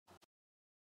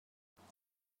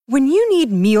When you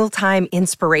need mealtime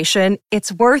inspiration,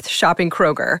 it's worth shopping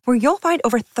Kroger, where you'll find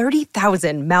over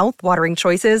 30,000 mouth-watering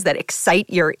choices that excite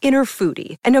your inner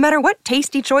foodie. And no matter what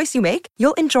tasty choice you make,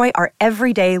 you'll enjoy our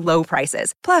everyday low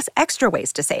prices, plus extra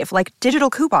ways to save, like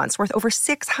digital coupons worth over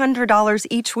 $600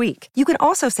 each week. You can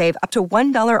also save up to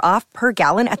 $1 off per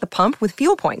gallon at the pump with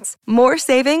fuel points. More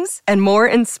savings and more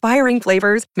inspiring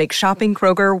flavors make shopping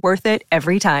Kroger worth it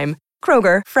every time.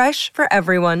 Kroger, fresh for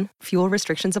everyone. Fuel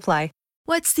restrictions apply.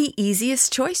 What's the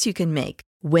easiest choice you can make?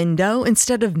 Window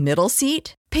instead of middle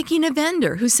seat? Picking a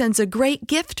vendor who sends a great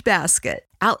gift basket?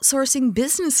 Outsourcing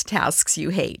business tasks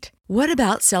you hate? What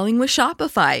about selling with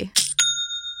Shopify?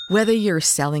 Whether you're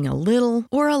selling a little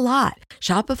or a lot,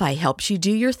 Shopify helps you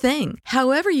do your thing,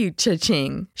 however you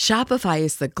cha-ching. Shopify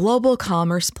is the global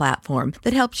commerce platform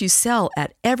that helps you sell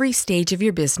at every stage of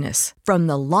your business. From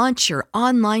the launch your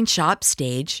online shop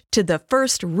stage to the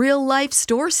first real-life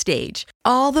store stage,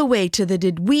 all the way to the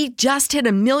did we just hit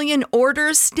 1 million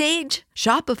orders stage.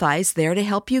 Shopify's there to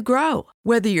help you grow.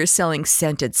 Whether you're selling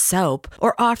scented soap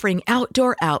or offering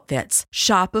outdoor outfits,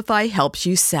 Shopify helps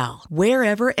you sell.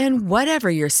 Wherever and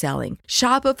whatever you're selling,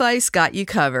 Shopify's got you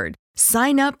covered.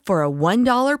 Sign up for a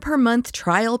 $1 per month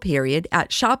trial period at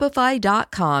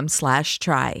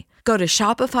shopify.com/try. Go to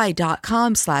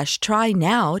shopify.com/try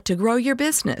now to grow your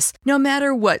business, no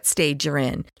matter what stage you're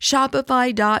in.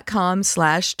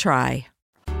 Shopify.com/try.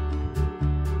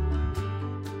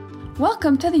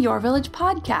 Welcome to the Your Village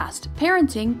podcast,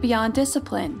 Parenting Beyond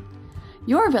Discipline.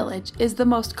 Your Village is the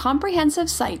most comprehensive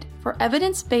site for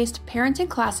evidence-based parenting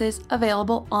classes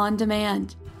available on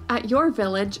demand at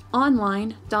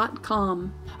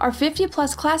yourvillageonline.com. Our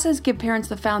 50-plus classes give parents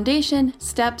the foundation,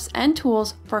 steps, and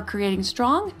tools for creating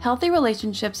strong, healthy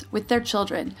relationships with their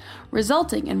children,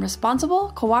 resulting in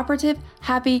responsible, cooperative,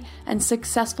 happy, and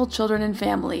successful children and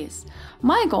families.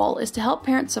 My goal is to help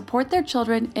parents support their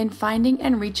children in finding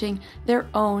and reaching their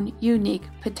own unique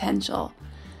potential.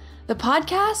 The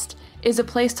podcast is a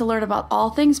place to learn about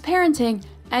all things parenting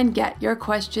and get your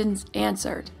questions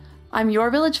answered. I'm Your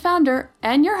Village founder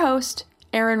and your host,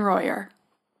 Erin Royer.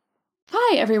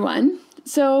 Hi, everyone.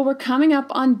 So we're coming up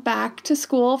on back to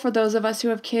school for those of us who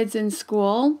have kids in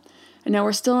school. I know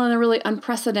we're still in a really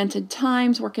unprecedented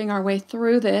times working our way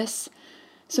through this.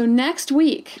 So next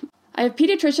week, I have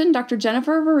pediatrician Dr.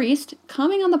 Jennifer Veriste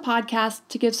coming on the podcast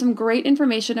to give some great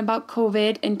information about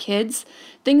COVID and kids,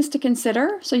 things to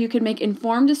consider so you can make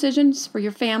informed decisions for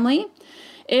your family.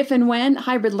 If and when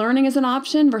hybrid learning is an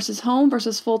option versus home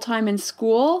versus full-time in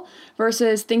school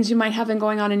versus things you might have been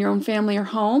going on in your own family or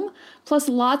home, plus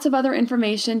lots of other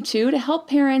information too to help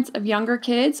parents of younger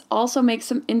kids also make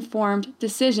some informed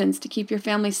decisions to keep your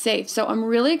family safe. So I'm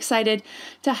really excited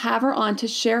to have her on to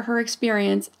share her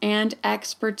experience and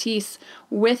expertise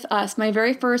with us. My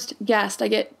very first guest. I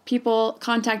get people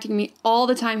contacting me all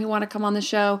the time who want to come on the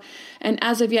show, and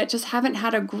as of yet just haven't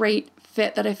had a great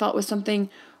fit that I felt was something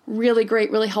really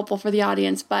great, really helpful for the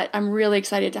audience, but I'm really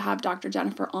excited to have Dr.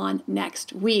 Jennifer on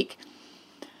next week.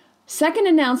 Second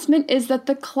announcement is that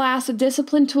the class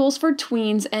Discipline Tools for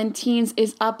Tweens and Teens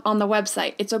is up on the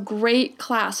website. It's a great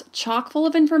class, chock full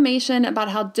of information about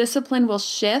how discipline will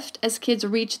shift as kids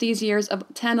reach these years of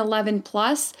 10, 11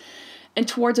 plus and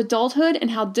towards adulthood,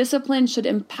 and how discipline should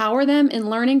empower them in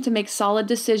learning to make solid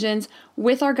decisions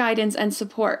with our guidance and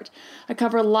support. I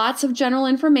cover lots of general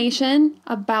information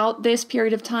about this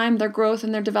period of time, their growth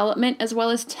and their development, as well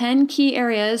as 10 key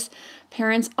areas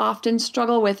parents often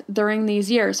struggle with during these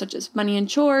years, such as money and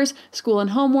chores, school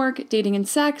and homework, dating and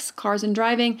sex, cars and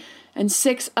driving, and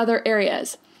 6 other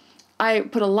areas. I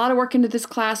put a lot of work into this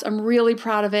class. I'm really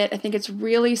proud of it. I think it's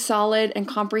really solid and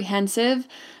comprehensive.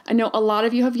 I know a lot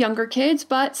of you have younger kids,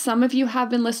 but some of you have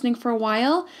been listening for a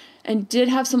while and did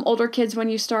have some older kids when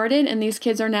you started, and these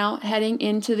kids are now heading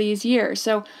into these years.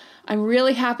 So I'm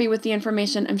really happy with the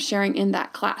information I'm sharing in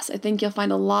that class. I think you'll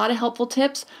find a lot of helpful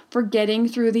tips for getting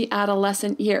through the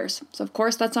adolescent years. So of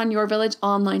course, that's on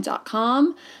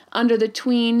yourvillageonline.com under the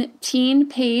Tween Teen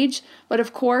page. But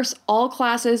of course, all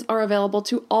classes are available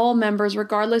to all members,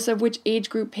 regardless of which age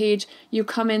group page you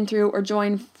come in through or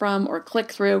join from or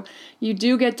click through. You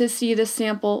do get to see the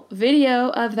sample video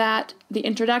of that, the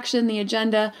introduction, the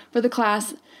agenda for the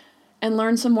class, and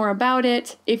learn some more about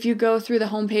it if you go through the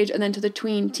homepage and then to the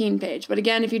Tween Teen page. But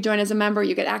again, if you join as a member,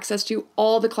 you get access to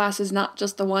all the classes, not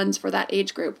just the ones for that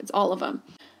age group. It's all of them.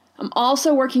 I'm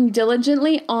also working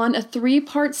diligently on a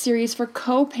 3-part series for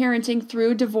co-parenting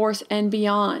through divorce and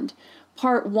beyond.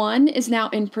 Part 1 is now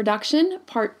in production.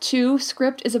 Part 2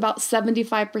 script is about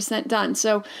 75% done.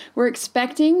 So we're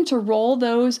expecting to roll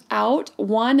those out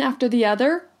one after the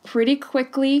other pretty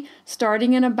quickly,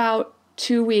 starting in about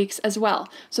 2 weeks as well.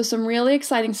 So some really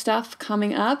exciting stuff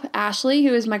coming up. Ashley,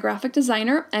 who is my graphic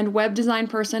designer and web design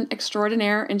person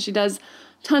extraordinaire, and she does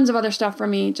tons of other stuff for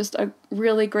me, just a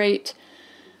really great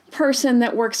person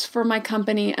that works for my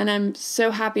company, and I'm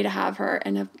so happy to have her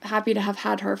and happy to have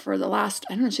had her for the last,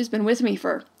 she's been with me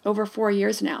for over 4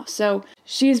 years now. So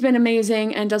she's been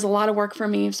amazing and does a lot of work for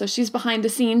me. So she's behind the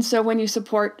scenes. So when you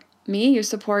support me, you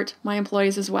support my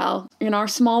employees as well in our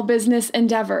small business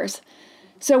endeavors.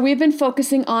 So we've been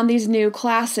focusing on these new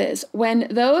classes. When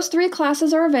those 3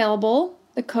 classes are available,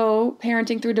 the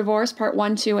Co-Parenting Through Divorce Part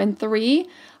 1, 2, and 3,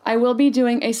 I will be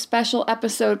doing a special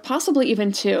episode, possibly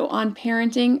even 2, on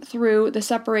parenting through the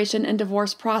separation and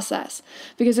divorce process,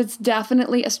 because it's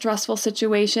definitely a stressful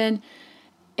situation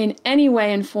in any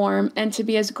way and form, and to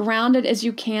be as grounded as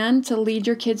you can to lead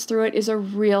your kids through it is a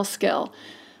real skill.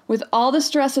 With all the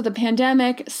stress of the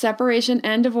pandemic, separation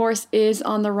and divorce is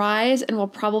on the rise and will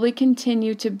probably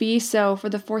continue to be so for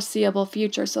the foreseeable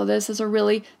future. So this is a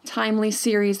really timely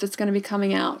series that's going to be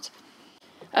coming out.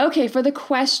 Okay, for the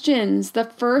questions, the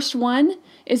first one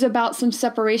is about some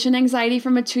separation anxiety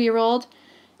from a 2-year-old,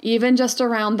 even just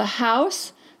around the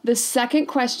house. The second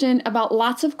question about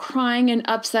lots of crying and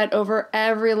upset over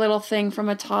every little thing from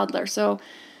a toddler. So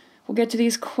we'll get to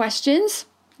these questions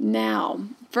now.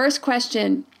 First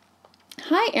question.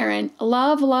 Hi, Erin.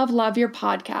 Love your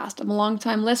podcast. I'm a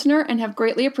longtime listener and have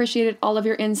greatly appreciated all of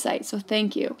your insights, so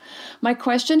thank you. My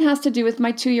question has to do with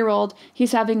my 2-year-old.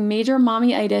 He's having major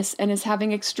mommyitis and is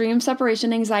having extreme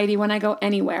separation anxiety when I go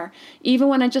anywhere. Even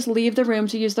when I just leave the room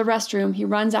to use the restroom, he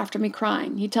runs after me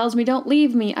crying. He tells me, "Don't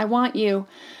leave me, I want you."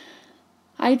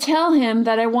 I tell him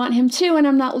that I want him too and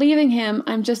I'm not leaving him,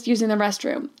 I'm just using the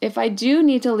restroom. If I do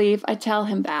need to leave, I tell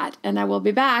him that, and I will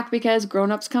be back because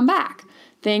grown-ups come back.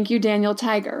 Thank you, Daniel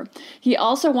Tiger. He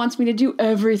also wants me to do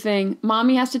everything.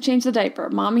 Mommy has to change the diaper.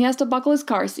 Mommy has to buckle his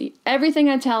car seat. Everything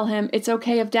I tell him, it's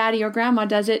okay if daddy or grandma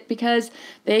does it because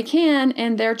they can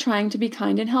and they're trying to be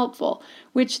kind and helpful,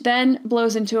 which then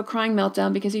blows into a crying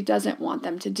meltdown because he doesn't want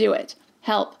them to do it.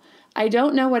 Help. I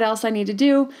don't know what else I need to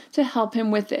do to help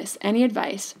him with this. Any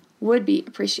advice would be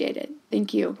appreciated.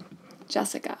 Thank you,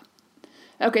 Jessica.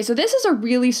 Okay, so this is a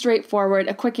really straightforward,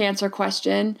 a quick answer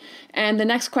question, and the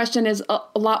next question is a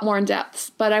lot more in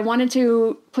depth, but I wanted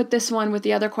to put this one with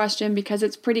the other question because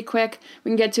it's pretty quick. We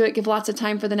can get to it, give lots of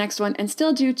time for the next one, and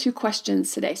still do 2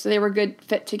 questions today, so they were good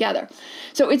fit together.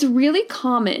 So it's really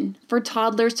common for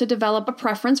toddlers to develop a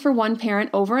preference for one parent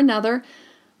over another.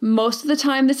 Most of the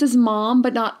time this is mom,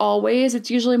 but not always. It's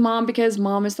usually mom because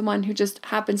mom is the one who just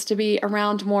happens to be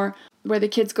around more. Where the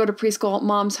kids go to preschool,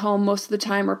 mom's home most of the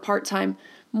time or part-time,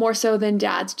 more so than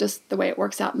dad's, just the way it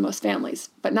works out in most families,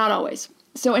 but not always.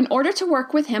 So in order to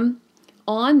work with him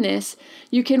on this,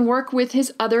 you can work with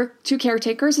his other 2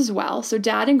 caretakers as well, so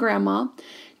dad and grandma.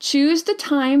 Choose the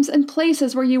times and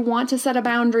places where you want to set a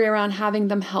boundary around having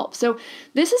them help. So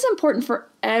this is important for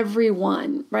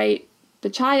everyone, right?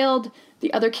 The child,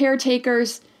 the other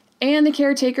caretakers, and the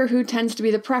caretaker who tends to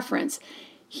be the preference.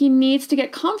 He needs to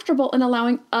get comfortable in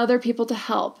allowing other people to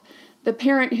help. The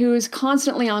parent who's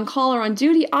constantly on call or on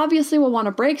duty obviously will want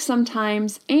a break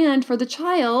sometimes, and for the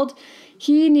child,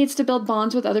 he needs to build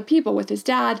bonds with other people, with his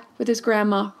dad, with his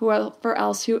grandma, whoever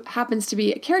else who happens to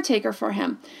be a caretaker for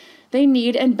him. They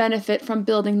need and benefit from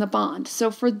building the bond.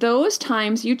 So for those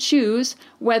times you choose,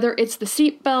 whether it's the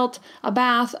seatbelt, a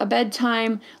bath, a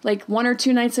bedtime, like 1 or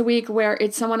 2 nights a week where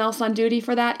it's someone else on duty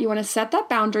for that, you want to set that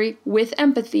boundary with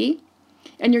empathy.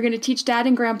 And you're going to teach dad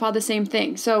and grandpa the same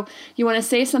thing. So you want to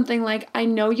say something like, I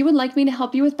know you would like me to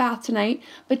help you with bath tonight,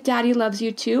 but daddy loves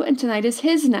you too, and tonight is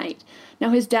his night. Now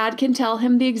his dad can tell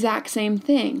him the exact same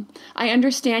thing. I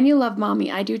understand you love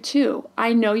mommy, I do too.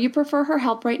 I know you prefer her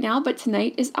help right now, but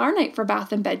tonight is our night for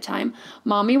bath and bedtime.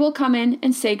 Mommy will come in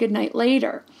and say goodnight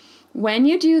later. When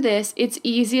you do this, it's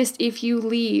easiest if you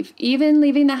leave, even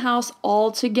leaving the house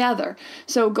altogether.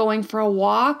 So going for a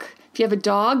walk. If you have a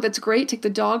dog, that's great. Take the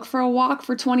dog for a walk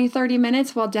for 20, 30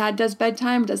 minutes while dad does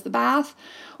bedtime, does the bath,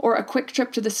 or a quick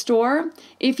trip to the store.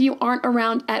 If you aren't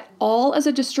around at all as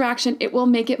a distraction, it will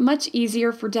make it much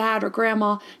easier for dad or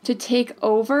grandma to take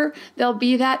over. There'll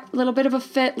be that little bit of a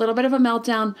fit, little bit of a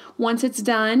meltdown. Once it's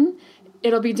done,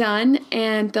 it'll be done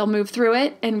and they'll move through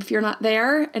it. And if you're not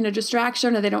there and a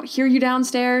distraction or they don't hear you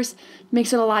downstairs, it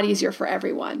makes it a lot easier for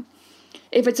everyone.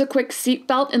 If it's a quick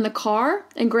seatbelt in the car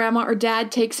and grandma or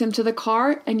dad takes him to the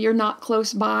car and you're not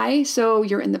close by, so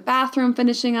you're in the bathroom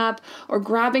finishing up or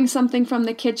grabbing something from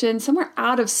the kitchen, somewhere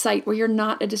out of sight where you're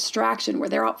not a distraction, where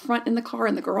they're out front in the car,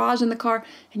 in the garage in the car,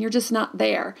 and you're just not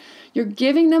there. You're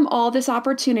giving them all this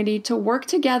opportunity to work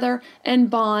together and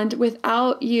bond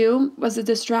without you as a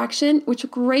distraction,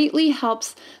 which greatly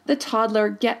helps the toddler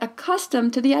get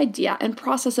accustomed to the idea and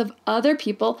process of other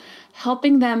people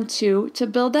helping them to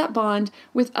build that bond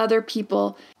with other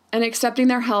people and accepting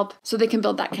their help so they can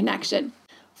build that connection.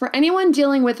 For anyone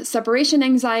dealing with separation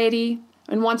anxiety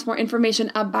and wants more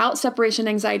information about separation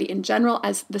anxiety in general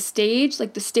as the stage,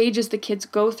 like the stages the kids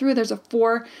go through, there's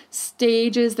 4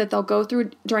 stages that they'll go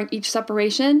through during each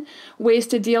separation, ways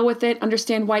to deal with it,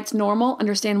 understand why it's normal,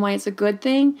 understand why it's a good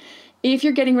thing. If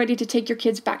you're getting ready to take your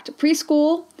kids back to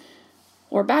preschool,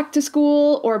 or back to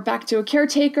school, or back to a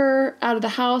caretaker, out of the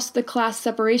house, the class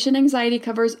Separation Anxiety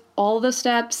covers all the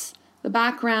steps, the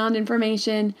background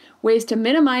information, ways to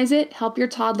minimize it, help your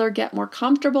toddler get more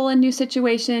comfortable in new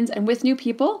situations and with new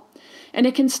people. And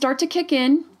it can start to kick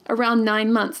in around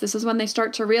 9 months. This is when they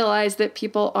start to realize that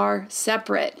people are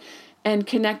separate and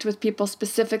connect with people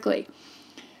specifically.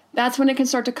 That's when it can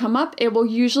start to come up. It will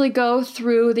usually go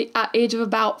through the age of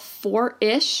about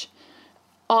 4-ish,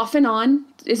 off and on,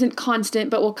 isn't constant,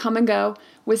 but will come and go.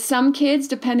 With some kids,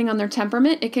 depending on their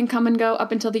temperament, it can come and go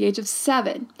up until the age of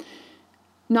 7.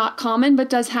 Not common, but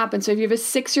does happen. So if you have a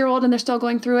 6-year-old and they're still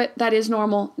going through it, that is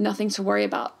normal, nothing to worry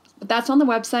about. But that's on the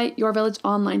website,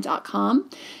 yourvillageonline.com.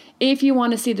 If you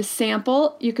want to see the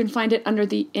sample, you can find it under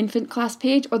the infant class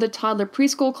page or the toddler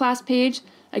preschool class page.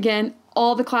 Again,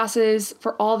 all the classes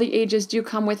for all the ages do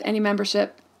come with any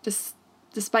membership,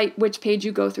 despite which page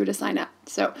you go through to sign up.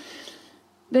 So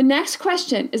the next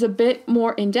question is a bit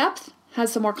more in-depth,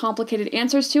 has some more complicated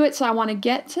answers to it, so I want to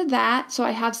get to that so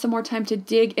I have some more time to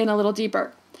dig in a little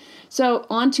deeper. So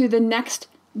on to the next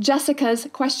Jessica's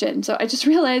question. So I just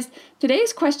realized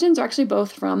today's questions are actually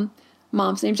both from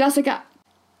moms named Jessica.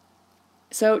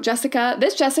 So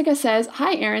this Jessica says,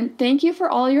 "Hi Erin, thank you for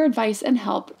all your advice and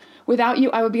help. Without you,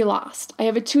 I would be lost. I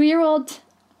have a 2-year,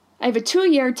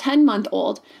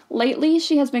 10-month-old. Lately,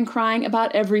 she has been crying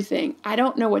about everything. I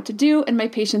don't know what to do, and my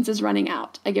patience is running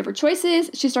out. I give her choices,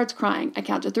 she starts crying. I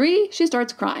count to 3, she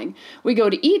starts crying. We go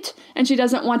to eat, and she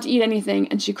doesn't want to eat anything,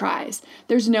 and she cries.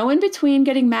 There's no in between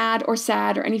getting mad or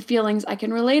sad or any feelings I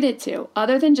can relate it to,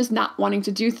 other than just not wanting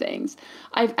to do things.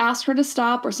 I've asked her to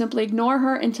stop or simply ignore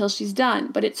her until she's done,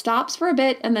 but it stops for a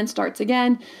bit and then starts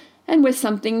again, and with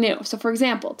something new. So for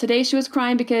example, today she was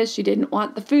crying because she didn't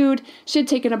want the food she had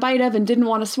taken a bite of and didn't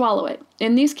want to swallow it.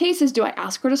 In these cases, do I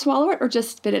ask her to swallow it or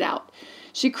just spit it out?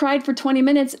 She cried for 20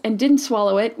 minutes and didn't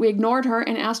swallow it. We ignored her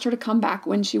and asked her to come back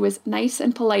when she was nice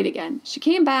and polite again. She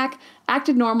came back,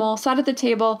 acted normal, sat at the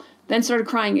table, then started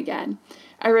crying again.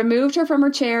 I removed her from her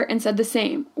chair and said the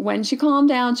same. When she calmed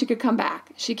down, she could come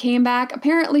back. She came back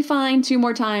apparently fine 2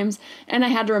 more times, and I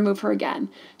had to remove her again.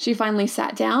 She finally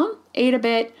sat down, ate a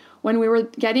bit. When we were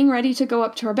getting ready to go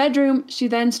up to her bedroom, she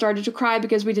then started to cry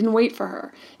because we didn't wait for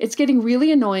her. It's getting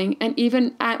really annoying, and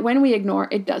even when we ignore,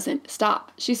 it doesn't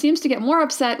stop. She seems to get more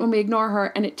upset when we ignore her,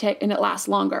 and it lasts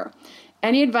longer.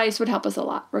 Any advice would help us a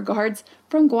lot. Regards,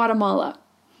 from Guatemala."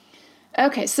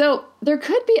 Okay, so there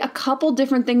could be a couple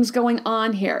different things going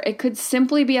on here. It could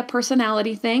simply be a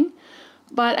personality thing,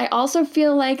 but I also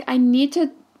feel like I need to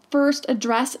first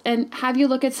address and have you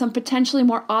look at some potentially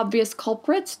more obvious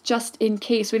culprits just in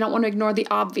case. We don't want to ignore the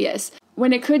obvious,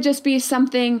 when it could just be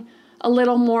something a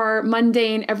little more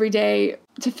mundane every day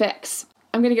to fix.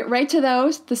 I'm going to get right to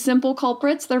those, the simple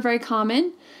culprits. They're very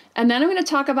common. And then I'm going to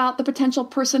talk about the potential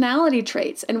personality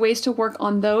traits and ways to work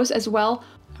on those as well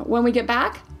when we get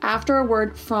back after a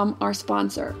word from our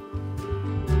sponsor.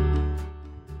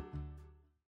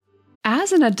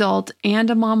 As an adult and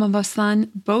a mom of a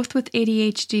son, both with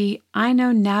ADHD, I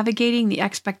know navigating the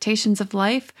expectations of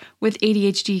life with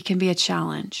ADHD can be a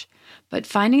challenge. But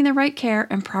finding the right care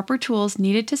and proper tools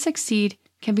needed to succeed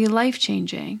can be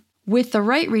life-changing. With the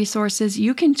right resources,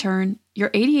 you can turn your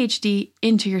ADHD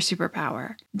into your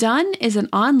superpower. Done is an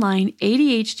online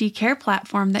ADHD care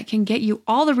platform that can get you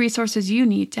all the resources you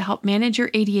need to help manage your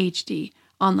ADHD,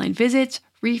 online visits,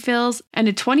 refills, and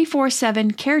a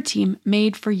 24/7 care team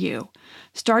made for you.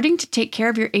 Starting to take care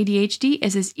of your ADHD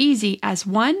is as easy as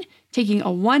 1, taking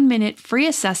a 1-minute free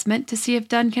assessment to see if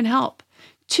Done can help.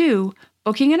 2,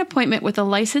 booking an appointment with a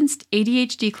licensed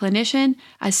ADHD clinician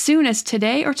as soon as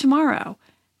today or tomorrow.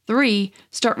 3,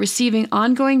 start receiving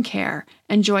ongoing care.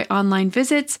 Enjoy online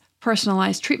visits,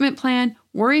 personalized treatment plan,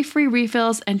 worry-free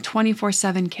refills, and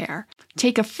 24/7 care.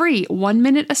 Take a free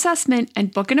 1-minute assessment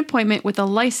and book an appointment with a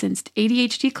licensed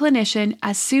ADHD clinician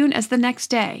as soon as the next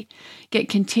day. Get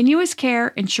continuous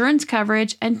care, insurance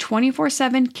coverage, and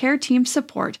 24/7 care team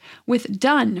support with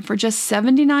Done for just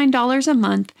 $79 a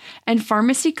month and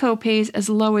pharmacy copays as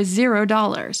low as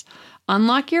 $0.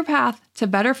 Unlock your path to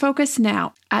better focus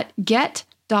now at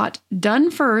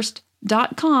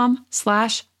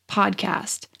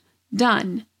get.donefirst.com/podcast.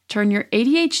 Done. Turn your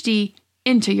ADHD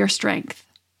into your strength.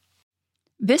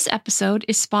 This episode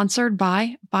is sponsored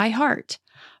by ByHeart.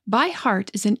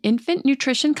 ByHeart is an infant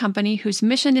nutrition company whose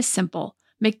mission is simple: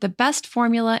 make the best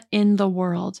formula in the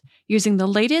world. Using the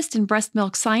latest in breast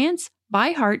milk science,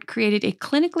 ByHeart created a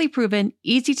clinically proven,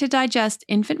 easy-to-digest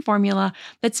infant formula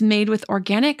that's made with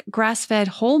organic, grass-fed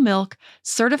whole milk,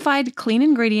 certified clean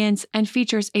ingredients, and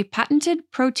features a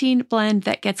patented protein blend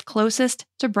that gets closest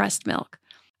to breast milk.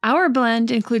 Our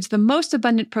blend includes the most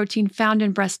abundant protein found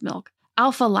in breast milk,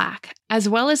 alpha-lac, as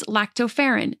well as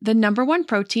lactoferrin, the #1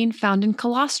 protein found in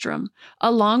colostrum,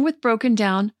 along with broken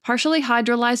down, partially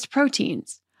hydrolyzed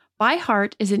proteins.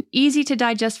 ByHeart is an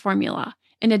easy-to-digest formula.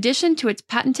 In addition to its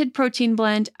patented protein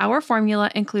blend, our formula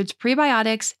includes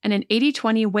prebiotics and an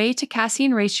 80-20 whey to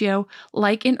casein ratio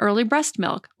like in early breast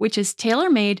milk, which is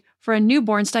tailor-made for a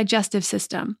newborn's digestive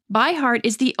system. ByHeart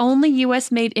is the only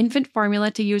U.S.-made infant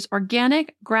formula to use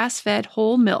organic, grass-fed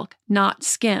whole milk, not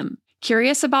skim.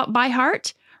 Curious about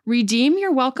ByHeart? Redeem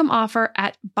your welcome offer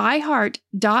at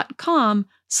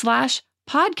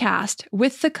byheart.com/podcast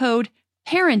with the code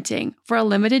PARENTING for a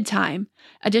limited time.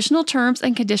 Additional terms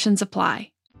and conditions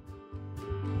apply.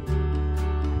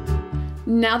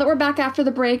 Now that we're back after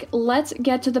the break, let's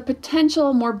get to the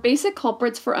potential more basic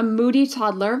culprits for a moody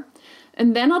toddler,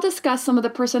 and then I'll discuss some of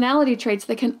the personality traits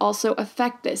that can also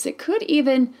affect this. It could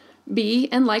even be,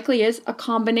 and likely is, a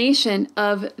combination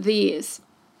of these.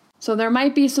 So there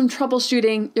might be some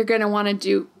troubleshooting you're going to want to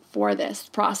do for this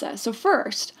process. So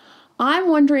first, I'm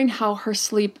wondering how her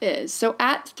sleep is. So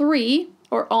at 3,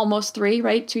 or almost 3,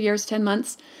 right? 2 years, 10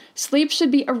 months, sleep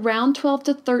should be around 12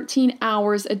 to 13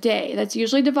 hours a day. That's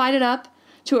usually divided up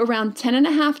to around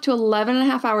 10.5 to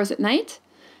 11.5 hours at night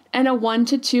and a 1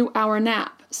 to 2 hour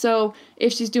nap. So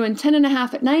if she's doing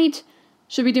 10.5 at night,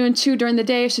 she'll be doing 2 during the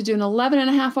day. If she's doing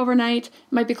 11.5 overnight, it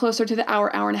might be closer to the hour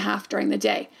and a half during the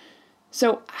day.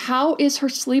 So how is her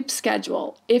sleep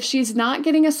schedule? If she's not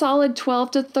getting a solid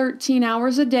 12 to 13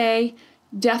 hours a day,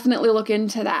 definitely look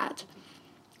into that.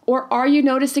 Or are you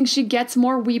noticing she gets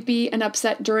more weepy and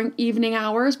upset during evening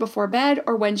hours before bed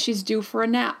or when she's due for a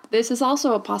nap? This is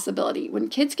also a possibility. When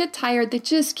kids get tired, they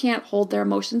just can't hold their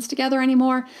emotions together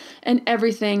anymore, and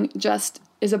everything just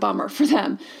is a bummer for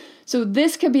them. So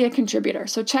this could be a contributor.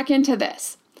 So check into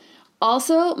this.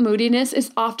 Also, moodiness is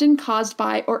often caused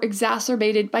by or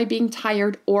exacerbated by being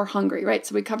tired or hungry, right?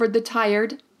 So we covered the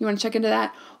tired, you want to check into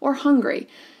that, or hungry.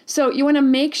 So you want to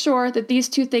make sure that these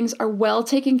two things are well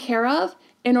taken care of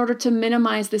in order to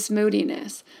minimize this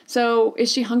moodiness. So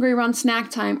is she hungry around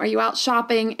snack time? Are you out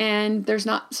shopping and there's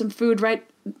not some food right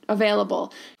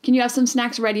available? Can you have some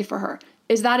snacks ready for her?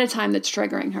 Is that a time that's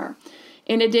triggering her?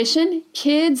 In addition,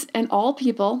 kids and all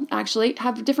people actually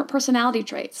have different personality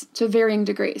traits to varying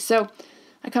degrees. So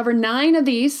I cover 9 of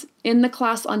these in the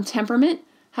class on temperament,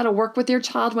 how to work with your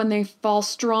child when they fall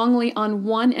strongly on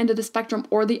one end of the spectrum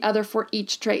or the other for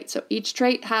each trait. So each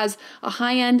trait has a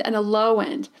high end and a low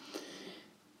end.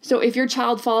 So if your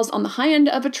child falls on the high end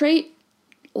of a trait,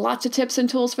 lots of tips and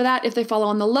tools for that. If they fall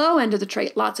on the low end of the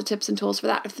trait, lots of tips and tools for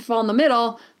that. If they fall in the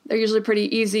middle, they're usually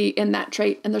pretty easy in that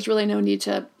trait, and there's really no need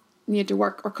to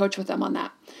work or coach with them on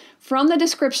that. From the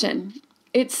description,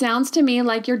 it sounds to me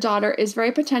like your daughter is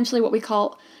very potentially what we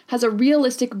call, has a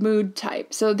realistic mood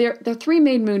type. So there are 3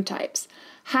 main mood types: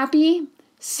 happy,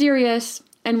 serious,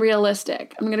 and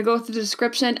realistic. I'm going to go through the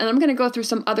description, and I'm going to go through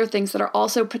some other things that are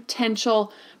also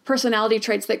potential personality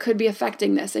traits that could be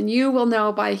affecting this. And you will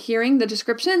know by hearing the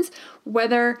descriptions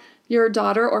whether your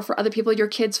daughter, or for other people, your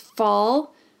kids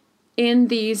fall in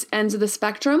these ends of the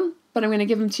spectrum, but I'm going to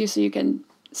give them to you so you can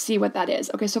see what that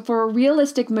is. Okay, so for a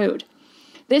realistic mood,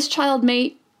 this child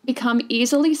may become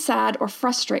easily sad or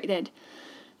frustrated.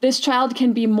 This child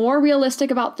can be more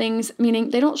realistic about things, meaning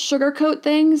they don't sugarcoat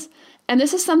things, and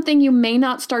this is something you may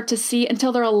not start to see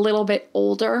until they're a little bit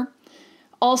older.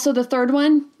 Also, the third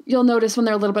one, you'll notice when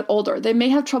they're a little bit older, they may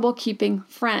have trouble keeping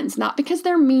friends, not because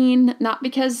they're mean, not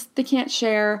because they can't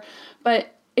share,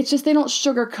 but it's just they don't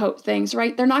sugarcoat things,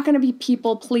 right? They're not going to be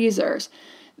people pleasers.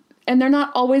 And they're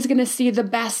not always going to see the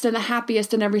best and the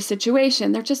happiest in every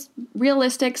situation. They're just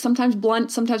realistic, sometimes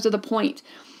blunt, sometimes to the point.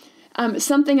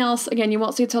 Something else, again, you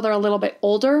won't see it till they're a little bit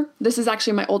older. This is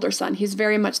actually my older son. He's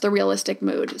very much the realistic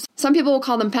mood. Some people will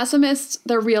call them pessimists.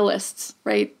 They're realists,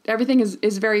 right? Everything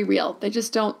is very real. They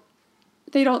just don't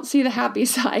see the happy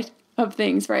side of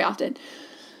things very often.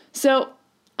 So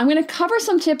I'm going to cover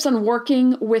some tips on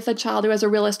working with a child who has a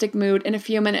realistic mood in a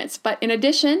few minutes. But in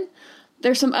addition,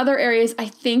 there's some other areas I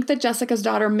think that Jessica's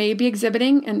daughter may be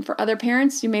exhibiting. And for other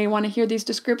parents, you may want to hear these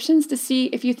descriptions to see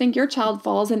if you think your child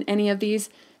falls in any of these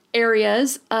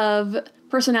areas of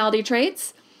personality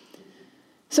traits.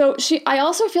 So I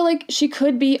also feel like she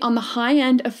could be on the high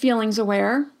end of feelings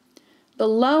aware, the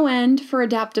low end for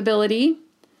adaptability,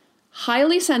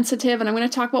 highly sensitive, and I'm going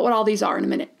to talk about what all these are in a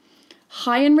minute,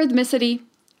 high in rhythmicity,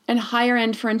 and higher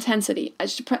end for intensity.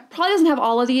 She probably doesn't have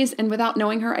all of these, and without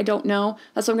knowing her, I don't know.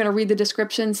 That's why I'm going to read the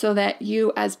description so that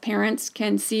you as parents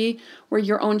can see where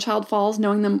your own child falls,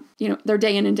 knowing them, their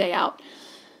day in and day out.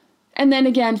 And then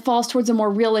again, falls towards a more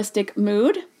realistic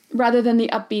mood rather than the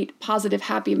upbeat, positive,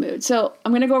 happy mood. So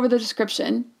I'm going to go over the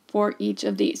description for each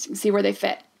of these and see where they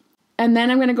fit. And then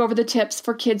I'm going to go over the tips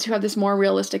for kids who have this more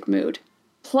realistic mood,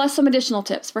 plus some additional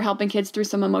tips for helping kids through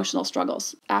some emotional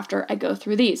struggles after I go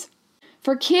through these.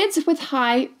 For kids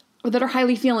that are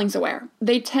highly feelings aware,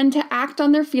 they tend to act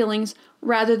on their feelings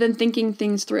rather than thinking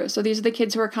things through. So these are the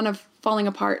kids who are kind of falling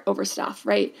apart over stuff,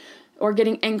 right? Or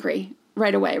getting angry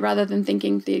right away rather than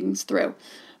thinking things through.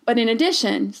 But in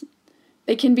addition,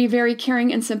 they can be very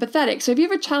caring and sympathetic. So if you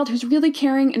have a child who's really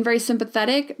caring and very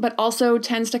sympathetic, but also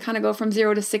tends to kind of go from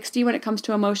 0 to 60 when it comes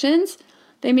to emotions,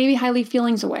 they may be highly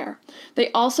feelings aware.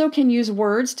 They also can use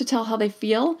words to tell how they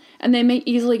feel, and they may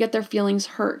easily get their feelings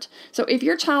hurt. So if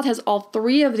your child has all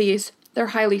three of these, they're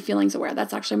highly feelings aware.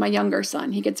 That's actually my younger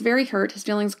son. He gets very hurt. His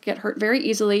feelings get hurt very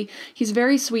easily. He's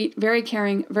very sweet, very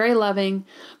caring, very loving,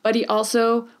 but he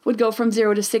also would go from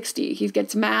 0 to 60. He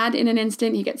gets mad in an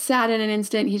instant. He gets sad in an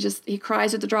instant. He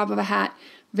cries at the drop of a hat.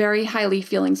 Very highly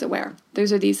feelings aware.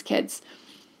 Those are these kids.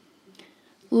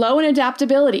 Low in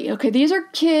adaptability. Okay, these are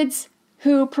kids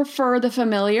who prefer the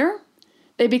familiar.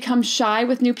 They become shy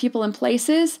with new people and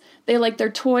places. They like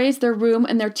their toys, their room,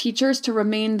 and their teachers to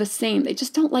remain the same. They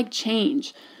just don't like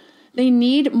change. They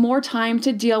need more time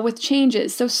to deal with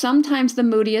changes. So sometimes the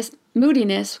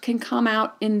moodiness can come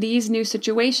out in these new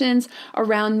situations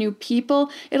around new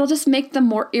people. It'll just make them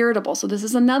more irritable. So this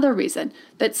is another reason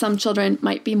that some children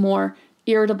might be more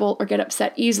irritable or get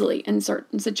upset easily in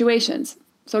certain situations.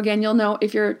 So again, you'll know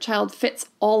if your child fits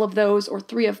all of those or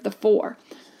 3 of the 4.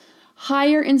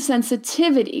 Higher in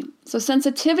sensitivity. So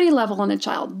sensitivity level in a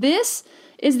child. This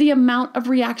is the amount of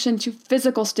reaction to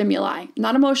physical stimuli,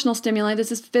 not emotional stimuli.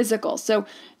 This is physical. So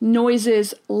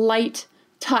noises, light,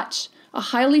 touch. A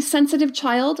highly sensitive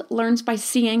child learns by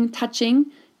seeing, touching,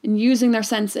 and using their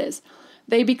senses.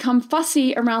 They become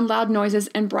fussy around loud noises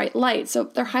and bright light. So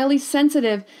they're highly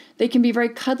sensitive. They can be very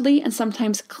cuddly and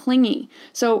sometimes clingy.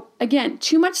 So again,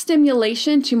 too much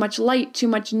stimulation, too much light, too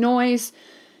much noise,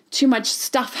 too much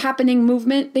stuff happening,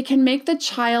 movement, they can make the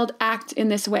child act in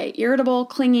this way: irritable,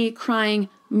 clingy, crying,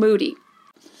 moody.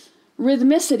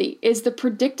 Rhythmicity is the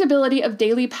predictability of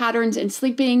daily patterns in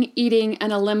sleeping, eating,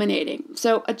 and eliminating.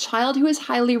 So a child who is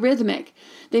highly rhythmic,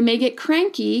 they may get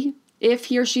cranky if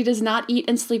he or she does not eat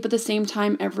and sleep at the same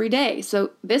time every day.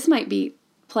 So this might be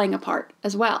playing a part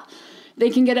as well. They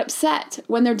can get upset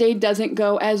when their day doesn't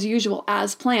go as usual,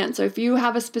 as planned. So if you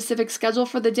have a specific schedule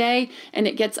for the day and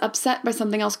it gets upset by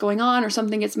something else going on or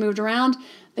something gets moved around,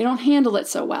 they don't handle it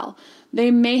so well.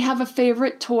 They may have a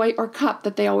favorite toy or cup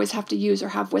that they always have to use or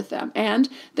have with them, and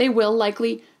they will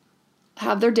likely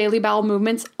have their daily bowel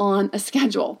movements on a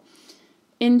schedule.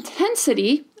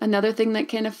 Intensity, another thing that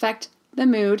can affect the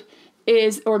mood,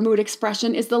 mood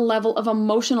expression, is the level of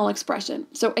emotional expression.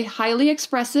 So a highly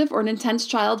expressive or an intense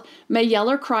child may yell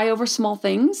or cry over small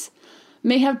things,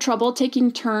 may have trouble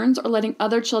taking turns or letting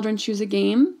other children choose a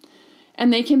game,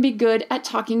 and they can be good at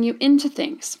talking you into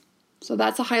things. So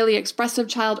that's a highly expressive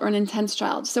child or an intense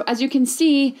child. So as you can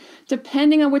see,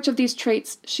 depending on which of these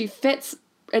traits she fits,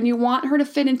 and you want her to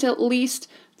fit into at least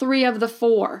 3 of the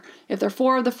 4. If they're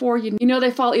 4 of the 4, you know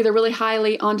they fall either really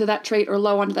highly onto that trait or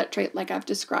low onto that trait, like I've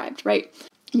described, right?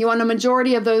 You want a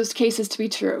majority of those cases to be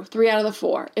true, 3 out of the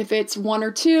 4. If it's 1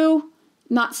 or 2,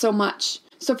 not so much.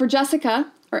 So for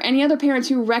Jessica, or any other parents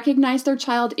who recognize their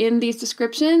child in these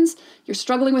descriptions, you're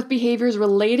struggling with behaviors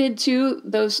related to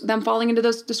them falling into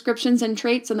those descriptions and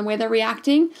traits and the way they're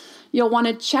reacting, you'll want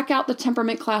to check out the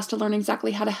temperament class to learn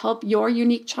exactly how to help your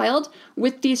unique child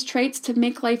with these traits to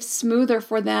make life smoother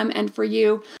for them and for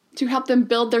you, to help them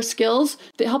build their skills,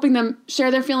 helping them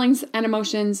share their feelings and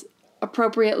emotions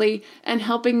appropriately, and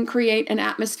helping create an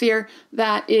atmosphere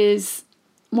that is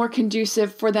more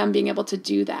conducive for them being able to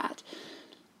do that.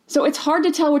 So it's hard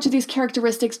to tell which of these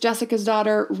characteristics Jessica's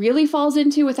daughter really falls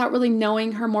into without really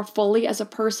knowing her more fully as a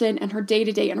person and her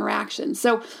day-to-day interactions.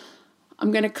 So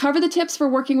I'm going to cover the tips for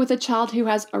working with a child who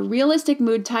has a realistic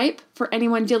mood type for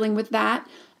anyone dealing with that.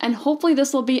 And hopefully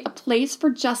this will be a place for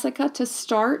Jessica to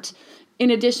start,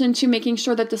 in addition to making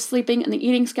sure that the sleeping and the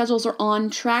eating schedules are on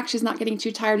track. She's not getting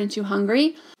too tired and too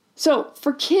hungry. So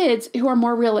for kids who are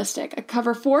more realistic, I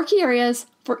cover 4 key areas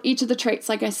for each of the traits,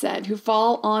 like I said, who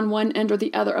fall on one end or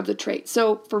the other of the trait.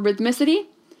 So for rhythmicity,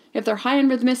 if they're high in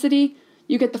rhythmicity,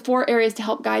 you get the 4 areas to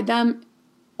help guide them.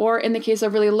 Or in the case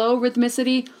of really low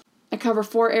rhythmicity, I cover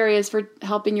 4 areas for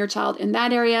helping your child in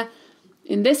that area.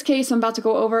 In this case, I'm about to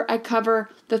go over, I cover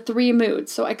the 3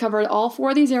 moods. So I cover all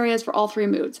 4 of these areas for all 3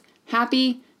 moods: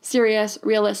 happy, serious,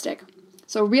 realistic.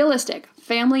 So realistic,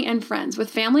 family and friends. With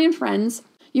family and friends,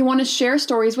 you want to share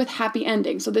stories with happy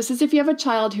endings. So this is if you have a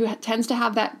child who tends to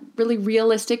have that really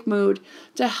realistic mood,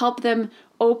 to help them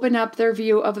open up their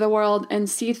view of the world and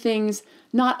see things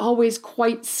not always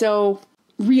quite so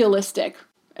realistic.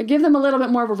 Give them a little bit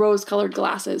more of a rose-colored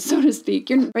glasses, so to speak.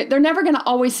 Right? They're never going to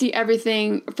always see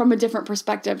everything from a different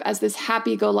perspective as this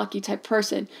happy-go-lucky type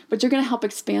person, but you're going to help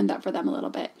expand that for them a little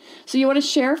bit. So you want to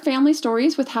share family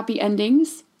stories with happy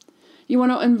endings. You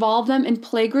want to involve them in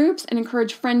play groups and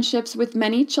encourage friendships with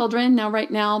many children. Now, right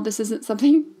now, this isn't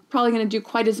something probably going to do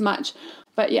quite as much.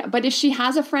 But yeah, but if she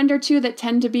has a friend or two that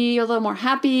tend to be a little more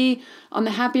happy, on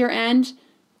the happier end,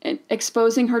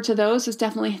 exposing her to those is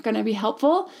definitely going to be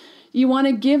helpful. You want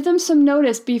to give them some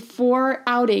notice before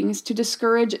outings to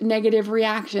discourage negative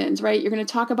reactions, right? You're going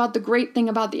to talk about the great thing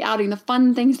about the outing, the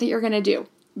fun things that you're going to do.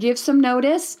 Give some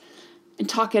notice and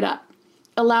talk it up.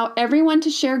 Allow everyone to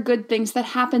share good things that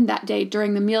happened that day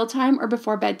during the mealtime or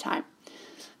before bedtime.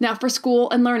 Now for school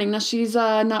and learning, now she's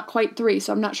not quite 3,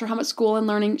 so I'm not sure how much school and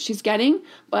learning she's getting,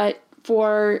 but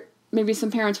for maybe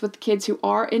some parents with kids who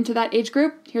are into that age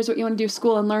group, here's what you want to do: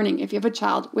 school and learning if you have a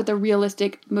child with a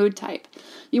realistic mood type.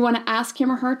 You want to ask him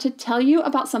or her to tell you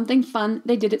about something fun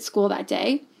they did at school that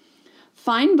day.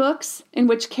 Find books in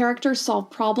which characters solve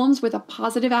problems with a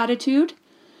positive attitude.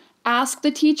 Ask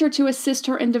the teacher to assist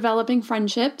her in developing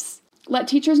friendships. Let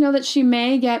teachers know that she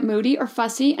may get moody or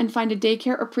fussy, and find a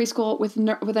daycare or preschool with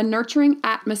a nurturing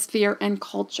atmosphere and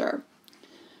culture.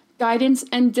 Guidance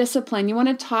and discipline. You want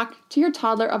to talk to your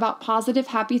toddler about positive,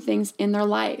 happy things in their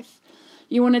life.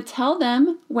 You want to tell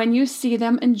them when you see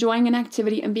them enjoying an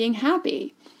activity and being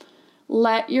happy.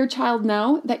 Let your child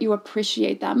know that you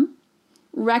appreciate them.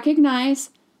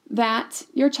 Recognize that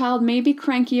your child may be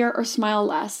crankier or smile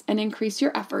less, and increase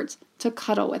your efforts to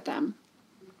cuddle with them.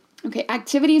 Okay,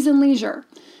 activities and leisure.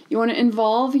 You want to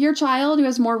involve your child who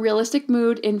has more realistic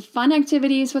mood in fun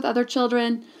activities with other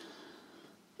children.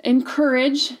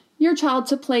 Encourage your child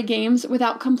to play games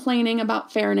without complaining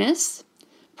about fairness.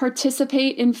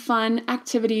 Participate in fun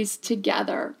activities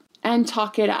together and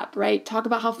talk it up, right? Talk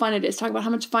about how fun it is. Talk about how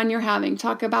much fun you're having.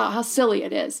 Talk about how silly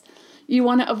it is. You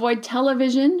want to avoid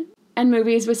television and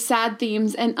movies with sad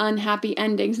themes and unhappy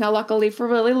endings. Now, luckily for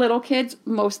really little kids,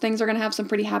 most things are going to have some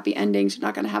pretty happy endings. You're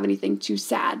not going to have anything too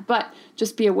sad, but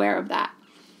just be aware of that.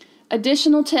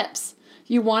 Additional tips.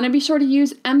 You want to be sure to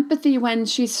use empathy when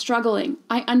she's struggling.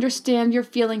 I understand you're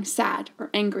feeling sad or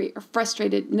angry or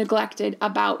frustrated, neglected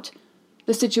about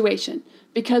the situation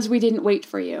because we didn't wait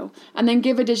for you. And then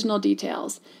give additional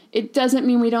details. It doesn't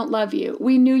mean we don't love you.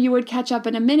 We knew you would catch up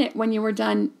in a minute when you were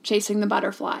done chasing the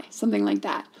butterfly, something like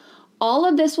that. All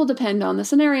of this will depend on the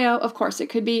scenario. Of course, it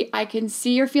could be, I can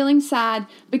see you're feeling sad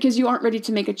because you aren't ready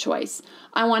to make a choice.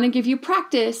 I want to give you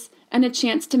practice and a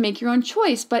chance to make your own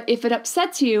choice. But if it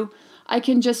upsets you, I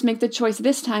can just make the choice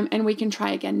this time and we can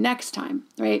try again next time,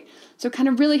 right? So kind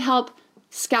of really help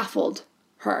scaffold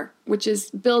her, which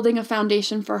is building a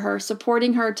foundation for her,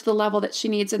 supporting her to the level that she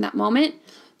needs in that moment,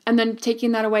 and then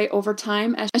taking that away over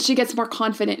time as she gets more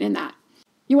confident in that.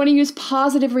 You want to use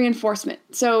positive reinforcement.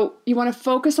 So you want to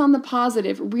focus on the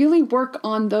positive, really work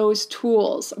on those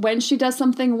tools. When she does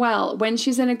something well, when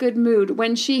she's in a good mood,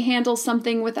 when she handles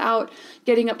something without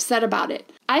getting upset about it.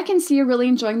 I can see you really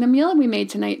enjoying the meal we made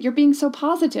tonight. You're being so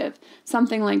positive.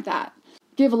 Something like that.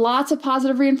 Give lots of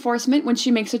positive reinforcement when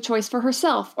she makes a choice for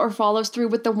herself or follows through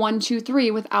with the 1, 2, 3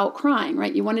 without crying,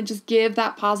 right? You want to just give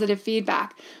that positive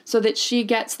feedback so that she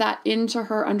gets that into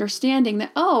her understanding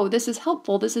that, oh, this is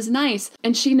helpful, this is nice.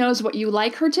 And she knows what you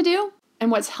like her to do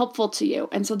and what's helpful to you.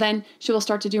 And so then she will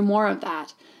start to do more of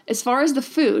that. As far as the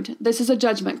food, this is a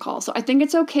judgment call. So I think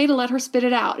it's okay to let her spit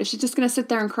it out. If she's just going to sit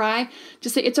there and cry,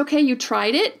 just say, it's okay, you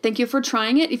tried it. Thank you for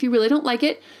trying it. If you really don't like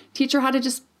it, teach her how to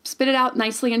just spit it out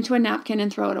nicely into a napkin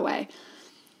and throw it away.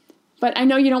 But I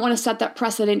know you don't want to set that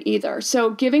precedent either.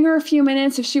 So giving her a few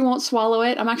minutes, if she won't swallow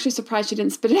it, I'm actually surprised she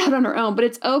didn't spit it out on her own, but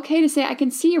it's okay to say, I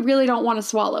can see you really don't want to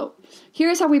swallow.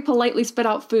 Here's how we politely spit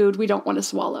out food we don't want to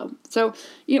swallow. So,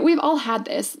 we've all had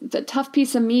this, the tough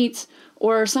piece of meat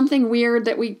or something weird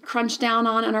that we crunch down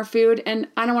on our food, and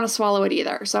I don't want to swallow it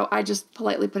either. So I just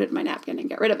politely put it in my napkin and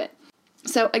get rid of it.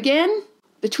 So again,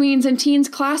 the Tweens and Teens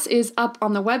class is up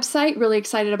on the website. Really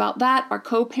excited about that. Our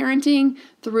co-parenting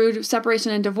through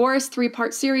separation and divorce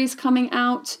 3-part series coming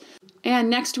out. And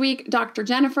next week, Dr.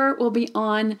 Jennifer will be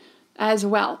on as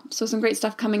well. So some great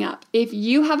stuff coming up. If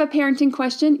you have a parenting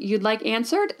question you'd like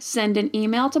answered, send an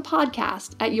email to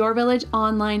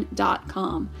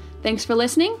podcast@yourvillageonline.com. Thanks for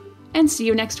listening, and see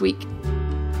you next week.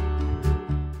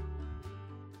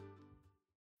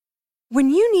 When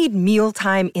you need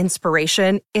mealtime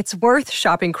inspiration, it's worth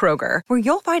shopping Kroger, where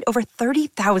you'll find over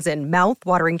 30,000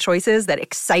 mouth-watering choices that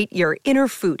excite your inner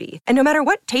foodie. And no matter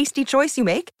what tasty choice you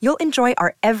make, you'll enjoy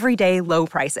our everyday low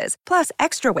prices, plus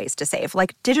extra ways to save,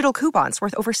 like digital coupons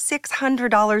worth over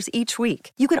 $600 each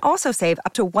week. You can also save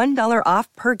up to $1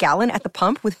 off per gallon at the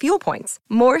pump with fuel points.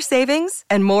 More savings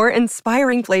and more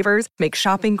inspiring flavors make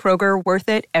shopping Kroger worth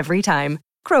it every time.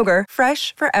 Kroger,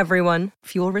 fresh for everyone.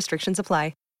 Fuel restrictions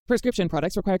apply. Prescription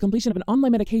products require completion of an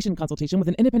online medication consultation with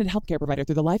an independent healthcare provider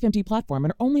through the LifeMD platform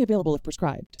and are only available if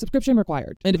prescribed. Subscription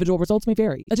required. Individual results may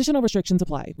vary. Additional restrictions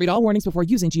apply. Read all warnings before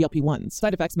using GLP-1s.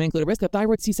 Side effects may include a risk of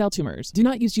thyroid C-cell tumors. Do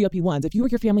not use GLP-1s if you or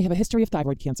your family have a history of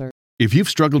thyroid cancer. If you've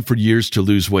struggled for years to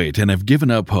lose weight and have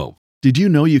given up hope, did you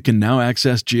know you can now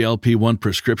access GLP-1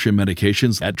 prescription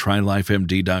medications at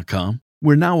TryLifeMD.com?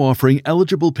 We're now offering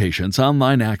eligible patients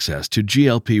online access to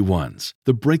GLP-1s,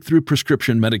 the breakthrough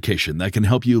prescription medication that can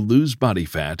help you lose body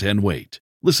fat and weight.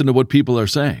 Listen to what people are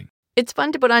saying. It's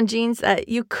fun to put on jeans that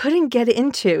you couldn't get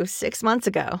into 6 months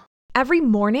ago. Every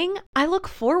morning, I look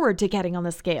forward to getting on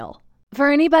the scale.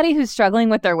 For anybody who's struggling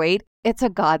with their weight, it's a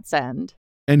godsend.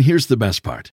 And here's the best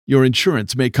part. Your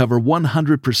insurance may cover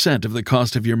 100% of the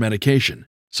cost of your medication.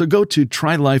 So go to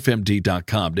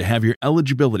TryLifeMD.com to have your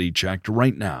eligibility checked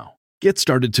right now. Get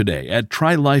started today at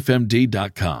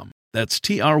TryLifeMD.com. That's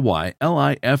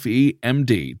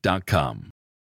TryLifeMD.com.